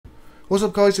What's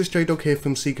up guys, it's JDog here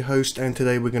from SeekaHost, and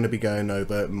today we're going to be going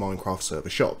over Minecraft server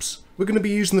shops. We're going to be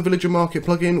using the Villager Market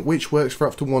plugin, which works for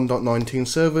up to 1.19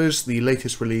 servers, the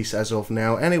latest release as of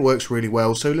now, and it works really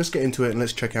well, so let's get into it and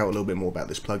let's check out a little bit more about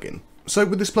this plugin. So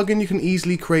with this plugin you can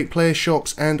easily create player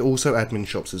shops and also admin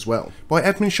shops as well. By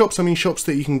admin shops I mean shops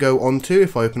that you can go onto.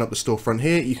 If I open up the storefront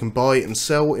here, you can buy and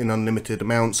sell in unlimited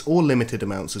amounts or limited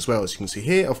amounts as well. As you can see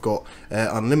here, I've got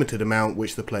unlimited amount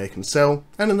which the player can sell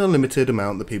and an unlimited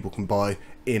amount that people can buy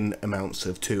in amounts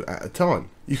of 2 at a time.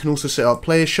 You can also set up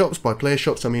player shops. By player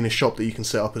shops I mean a shop that you can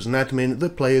set up as an admin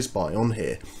that players buy on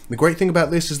here. The great thing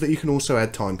about this is that you can also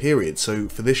add time periods. So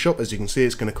for this shop, as you can see,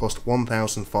 it's going to cost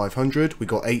 1,500. We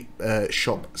got 8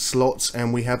 shop slots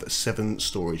and we have 7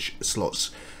 storage slots,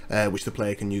 which the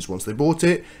player can use once they bought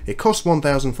it. It costs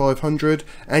 1,500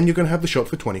 and you're going to have the shop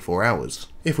for 24 hours.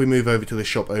 If we move over to the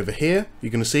shop over here,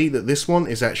 you're going to see that this one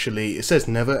is actually, it says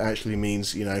never, actually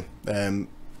means, you know,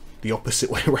 the opposite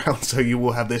way around, so you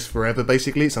will have this forever.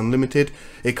 Basically it's unlimited.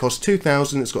 It costs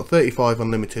 2,000. It's got 35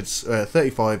 unlimited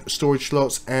 35 storage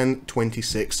slots and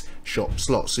 26 shop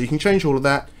slots, so you can change all of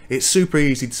that. It's super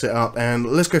easy to set up, and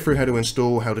let's go through how to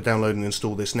install, how to download and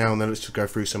install this now, and then let's just go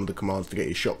through some of the commands to get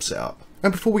your shop set up.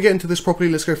 And before we get into this properly,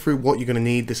 let's go through what you're going to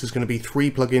need. This is going to be 3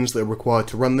 plugins that are required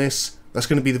to run this. That's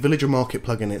going to be the Villager Market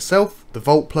plugin itself, the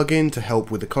Vault plugin to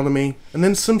help with economy, and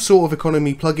then some sort of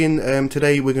economy plugin.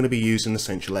 Today we're going to be using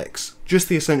Essentialsx. Just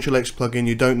the Essentialsx plugin,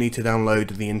 you don't need to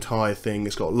download the entire thing.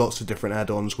 It's got lots of different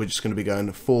add-ons. We're just going to be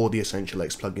going for the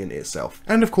Essentialsx plugin itself.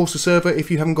 And of course the server, if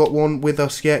you haven't got one with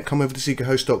us yet, come over to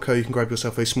SeekaHost.co. You can grab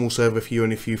yourself a small server for you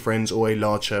and a few friends, or a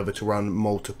large server to run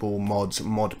multiple mods,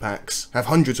 mod packs, have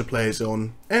hundreds of players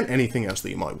on, and anything else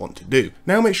that you might want to do.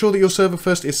 Now make sure that your server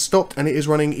first is stopped and it is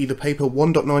running either paper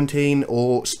 1.19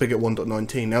 or Spigot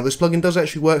 1.19. Now this plugin does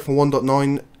actually work from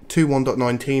 1.9 to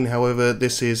 1.19, however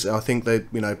this is, I think that,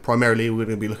 you know, primarily we're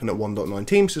going to be looking at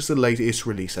 1.19, so it's the latest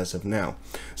release as of now.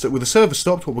 So with the server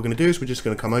stopped, what we're going to do is we're just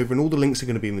going to come over, and all the links are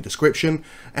going to be in the description,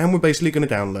 and we're basically going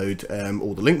to download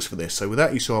all the links for this. So with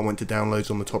that, you saw I went to downloads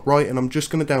on the top right, and I'm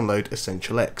just going to download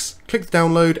Essentialsx. Click the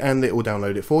download and it will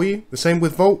download it for you. The same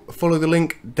with Vault, follow the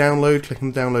link, download, click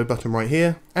on the download button right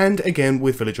here, and again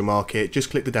with Villager Market,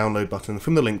 just click the download button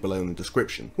from the link below in the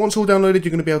description. Once all downloaded,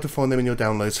 you're going to be able to find them in your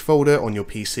downloads folder on your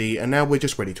PC, and now we're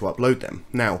just ready to upload them.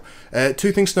 Now, 2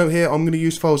 things to note here. I'm going to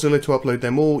use FileZilla to upload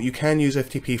them all. You can use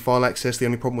FTP file access. The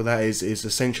only problem with that is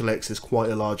Essentialsx is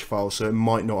quite a large file, so it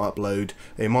might not upload.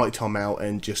 It might time out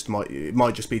and it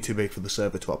might just be too big for the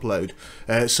server to upload.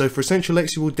 So for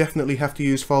Essentialsx, you will definitely have to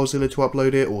use FileZilla to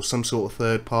upload it, or some sort of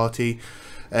third party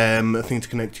thing to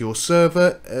connect to your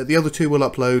server. The other 2 will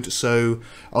upload, so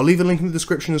I'll leave a link in the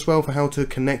description as well for how to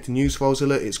connect and use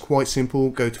FileZilla. It's quite simple.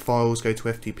 Go to Files, go to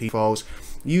FTP Files,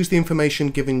 use the information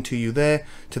given to you there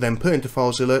to then put into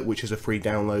FileZilla, which is a free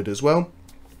download as well.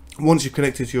 Once you've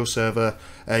connected to your server,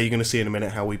 you're going to see in a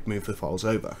minute how we move the files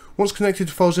over. Once connected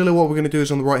to FileZilla, what we're going to do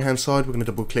is on the right hand side, we're going to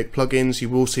double click plugins. You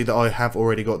will see that I have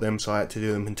already got them, so I had to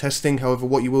do them in testing. However,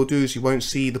 what you will do is you won't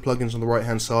see the plugins on the right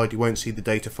hand side, you won't see the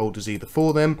data folders either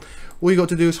for them. All you got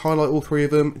to do is highlight all 3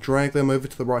 of them, drag them over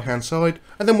to the right hand side,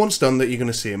 and then once done that, you're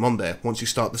going to see them on there. Once you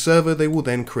start the server, they will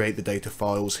then create the data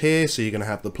files here, so you're going to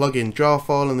have the plugin jar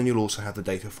file, and then you'll also have the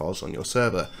data files on your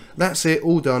server. That's it,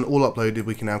 all done, all uploaded.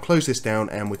 We can now close this down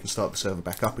and we can start the server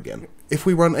back up again. If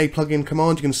we run a plugin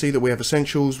command, you can see that we have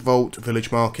Essentials, Vault,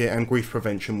 Village Market, and Grief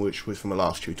Prevention, which was from the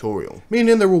last tutorial.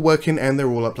 Meaning they're all working and they're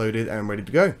all uploaded and ready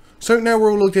to go. So now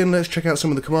we're all logged in, let's check out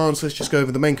some of the commands. Let's just go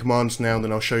over the main commands now, and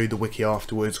then I'll show you the wiki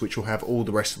afterwards, which will have all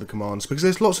the rest of the commands, because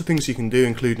there's lots of things you can do,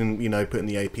 including, you know, putting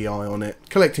the API on it,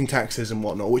 collecting taxes and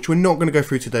whatnot, which we're not going to go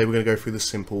through today. We're going to go through the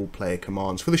simple player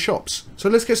commands for the shops. So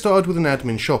let's get started with an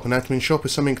admin shop. An admin shop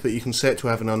is something that you can set to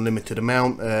have an unlimited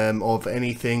amount of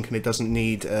anything, and it doesn't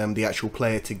need the actual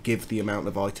player to give the amount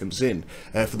of items in.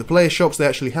 For the player shops, they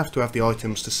actually have to have the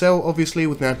items to sell. Obviously,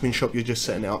 with an admin shop, you're just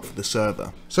setting it up for the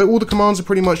server. So all the commands are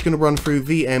pretty much going to run through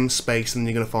VM space, and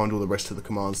then you're going to find all the rest of the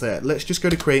commands there. Let's just go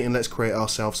to create, and let's create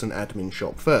ourselves an admin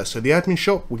shop first. So the admin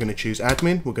shop, we're going to choose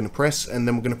admin, we're going to press, and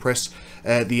then we're going to press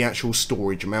the actual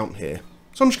storage amount here.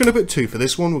 So I'm just going to put 2 for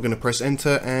this one. We're going to press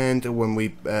enter, and when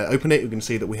we open it, we're going to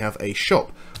see that we have a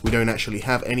shop. We don't actually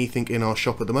have anything in our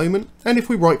shop at the moment, and if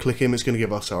we right click him, it's going to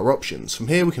give us our options. From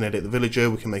here we can edit the villager,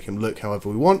 we can make him look however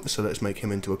we want, so let's make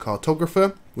him into a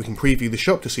cartographer. We can preview the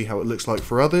shop to see how it looks like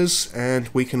for others, and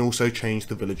we can also change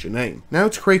the villager name. Now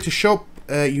to create a shop,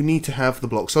 you need to have the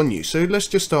blocks on you. So let's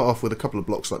just start off with a couple of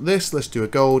blocks like this. Let's do a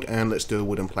gold, and let's do a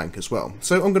wooden plank as well.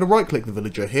 So I'm going to right click the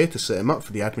villager here to set him up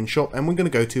for the admin shop, and we're going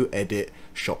to go to edit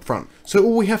shop front. So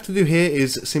all we have to do here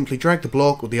is simply drag the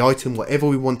block or the item, whatever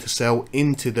we want to sell,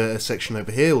 into selected a section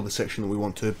over here, or the section that we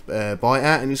want to buy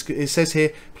at, and it says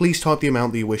here, please type the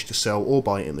amount that you wish to sell or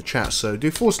buy in the chat. So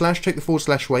do // take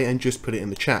the / away and just put it in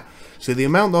the chat. So the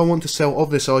amount that I want to sell of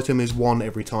this item is 1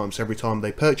 every time. So every time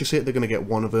they purchase it, they're going to get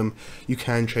 1 of them. You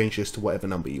can change this to whatever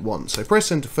number you want. So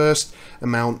press enter first,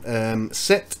 amount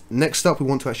set. Next up, we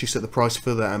want to actually set the price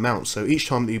for that amount. So each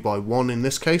time that you buy 1 in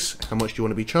this case, how much do you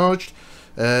want to be charged?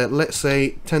 Let's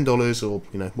say $10, or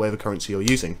whatever currency you're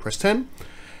using. Press 10.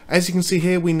 As you can see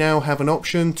here, we now have an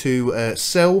option to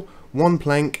sell 1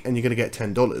 plank, and you're going to get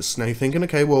 $10. Now you're thinking,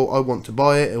 okay, well, I want to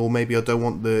buy it, or maybe I don't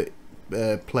want the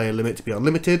player limit to be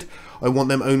unlimited. I want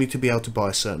them only to be able to buy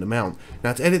a certain amount.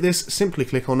 Now to edit this, simply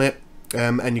click on it,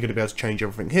 and you're going to be able to change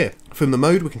everything here. From the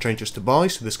mode, we can change this to buy,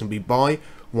 so this can be buy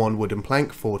 1 wooden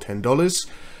plank for $10.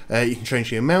 You can change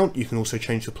the amount. You can also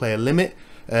change the player limit.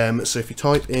 So if you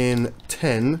type in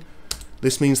 10,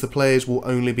 this means the players will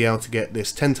only be able to get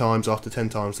this 10 times. After 10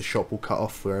 times, the shop will cut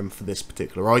off for this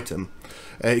particular item.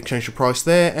 You can change the price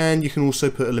there, and you can also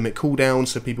put a limit cooldown,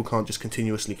 so people can't just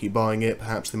continuously keep buying it.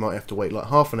 Perhaps they might have to wait like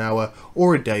half an hour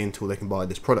or a day until they can buy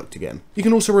this product again. You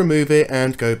can also remove it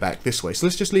and go back this way. So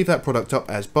let's just leave that product up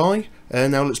as buy.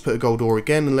 Now let's put a gold ore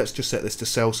again, and let's just set this to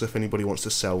sell, so if anybody wants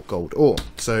to sell gold ore.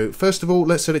 So first of all,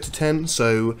 let's set it to 10.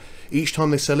 So each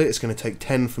time they sell it, it's going to take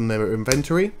 10 from their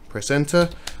inventory. Press enter,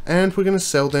 and we're going to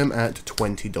sell them at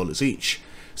 $20 each.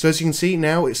 So as you can see,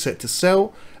 now it's set to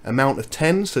sell, amount of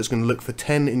 10, so it's going to look for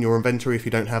 10 in your inventory. If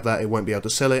you don't have that, it won't be able to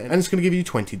sell it, and it's going to give you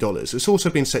 $20. It's also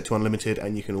been set to unlimited,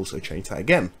 and you can also change that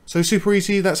again. So super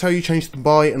easy. That's how you change the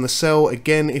buy and the sell.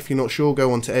 Again, if you're not sure,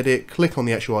 go on to edit, click on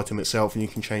the actual item itself, and you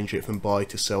can change it from buy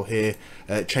to sell here,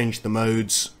 change the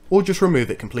modes, or just remove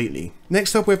it completely.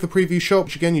 Next up, we have the preview shop,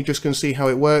 which again, you're just going to see how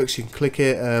it works. You can click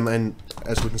it, and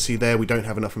as we can see there, we don't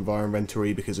have enough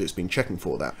inventory because it's been checking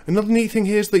for that. Another neat thing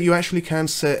here is that you actually can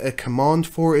set a command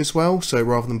for it as well. So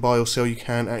rather than buy or sell, you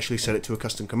can actually set it to a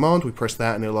custom command. We press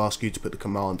that, and it'll ask you to put the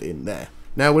command in there.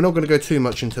 Now, we're not going to go too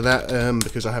much into that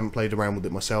because I haven't played around with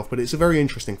it myself, but it's a very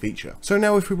interesting feature. So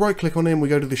now if we right click on it, we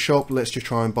go to the shop, let's just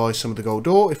try and buy some of the gold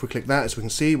ore. If we click that, as we can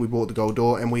see, we bought the gold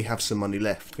ore and we have some money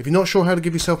left. If you're not sure how to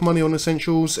give yourself money on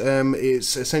Essentials,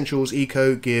 it's Essentials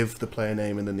Eco, give the player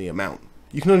name and then the amount.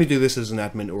 You can only do this as an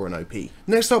admin or an OP.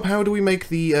 Next up, how do we make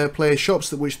the player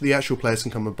shops which the actual players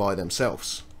can come and buy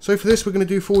themselves? So for this, we're going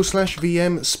to do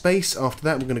 /VM space. After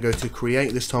that, we're going to go to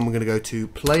create. This time we're going to go to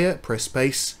player, press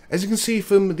space. As you can see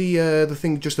from the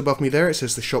thing just above me there, it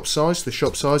says the shop size. The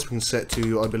shop size we can set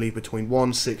to, I believe, between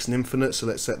 1, 6 and infinite, so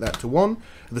let's set that to 1.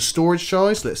 The storage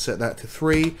size, let's set that to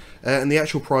 3. And the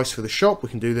actual price for the shop, we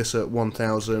can do this at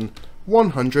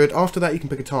 1,100. After that, you can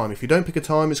pick a time. If you don't pick a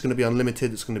time, it's going to be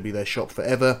unlimited. It's going to be their shop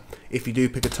forever. If you do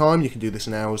pick a time, you can do this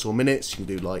in hours or minutes. You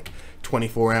can do like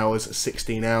 24 hours,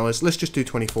 16 hours. Let's just do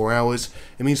 24 hours.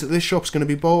 It means that this shop's going to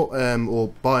be bought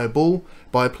or buyable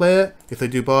by a player. If they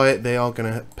do buy it, they are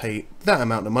going to pay that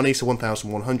amount of money, so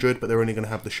 1,100, but they're only going to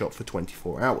have the shop for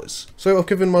 24 hours. So I've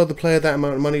given my other player that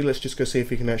amount of money. Let's just go see if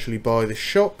he can actually buy this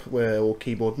shop, or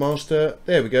keyboard master.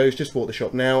 There we go, he's just bought the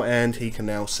shop now, and he can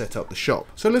now set up the shop.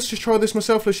 So let's just try this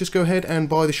myself. Let's just go ahead and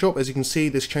buy the shop. As you can see,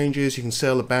 this changes. You can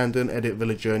sell, abandon, edit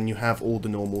villager, and you have all the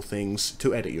normal things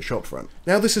to edit your shop from.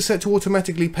 Now this is set to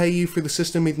automatically pay you through the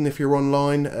system, even if you're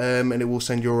online, and it will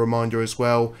send you a reminder as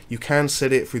well. You can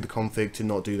set it through the config to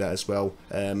not do that as well,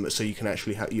 so you can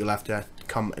actually you'll have to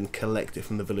come and collect it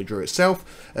from the villager itself.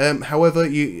 However,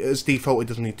 as default, it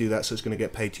doesn't need to do that, so it's going to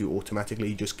get paid to you automatically.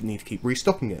 You just need to keep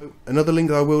restocking it. Another link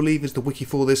that I will leave is the wiki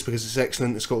for this, because it's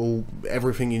excellent. It's got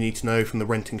everything you need to know, from the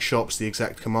renting shops, the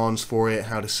exact commands for it,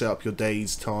 how to set up your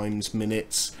days, times,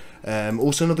 minutes.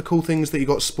 Also, another cool thing is that you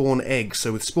got spawn eggs.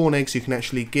 So with spawn eggs, you can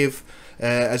actually give,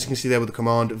 as you can see there with the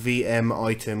command VM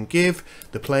item give,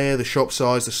 the player, the shop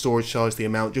size, the storage size, the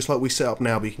amount, just like we set up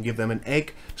now, but you can give them an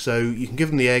egg. So you can give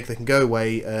them the egg, they can go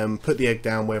away, put the egg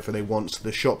down wherever they want, so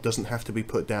the shop doesn't have to be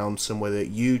put down somewhere that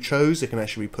you chose. It can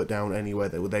actually be put down anywhere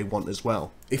that they want as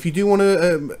well. If you do want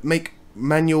to make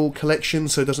manual collection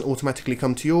so it doesn't automatically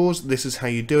come to yours, this is how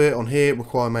you do it. On here,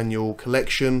 require manual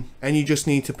collection, and you just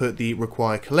need to put the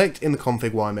require collect in the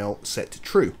config YML set to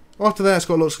true. After that, it's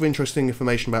got lots of interesting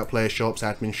information about player shops,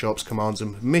 admin shops, commands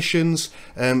and permissions.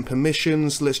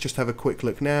 Permissions, let's just have a quick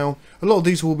look now. A lot of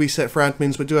these will be set for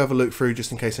admins, but do have a look through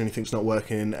just in case anything's not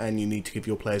working and you need to give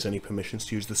your players any permissions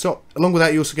to use the shop. Along with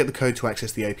that, you also get the code to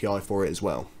access the API for it as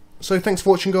well. So thanks for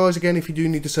watching, guys. Again, if you do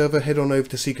need a server, head on over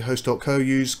to SeekaHost.co,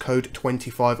 use code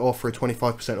 25OFF for a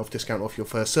 25% off discount off your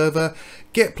first server.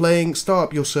 Get playing, start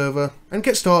up your server, and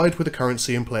get started with the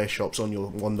currency and player shops on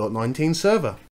your 1.19 server.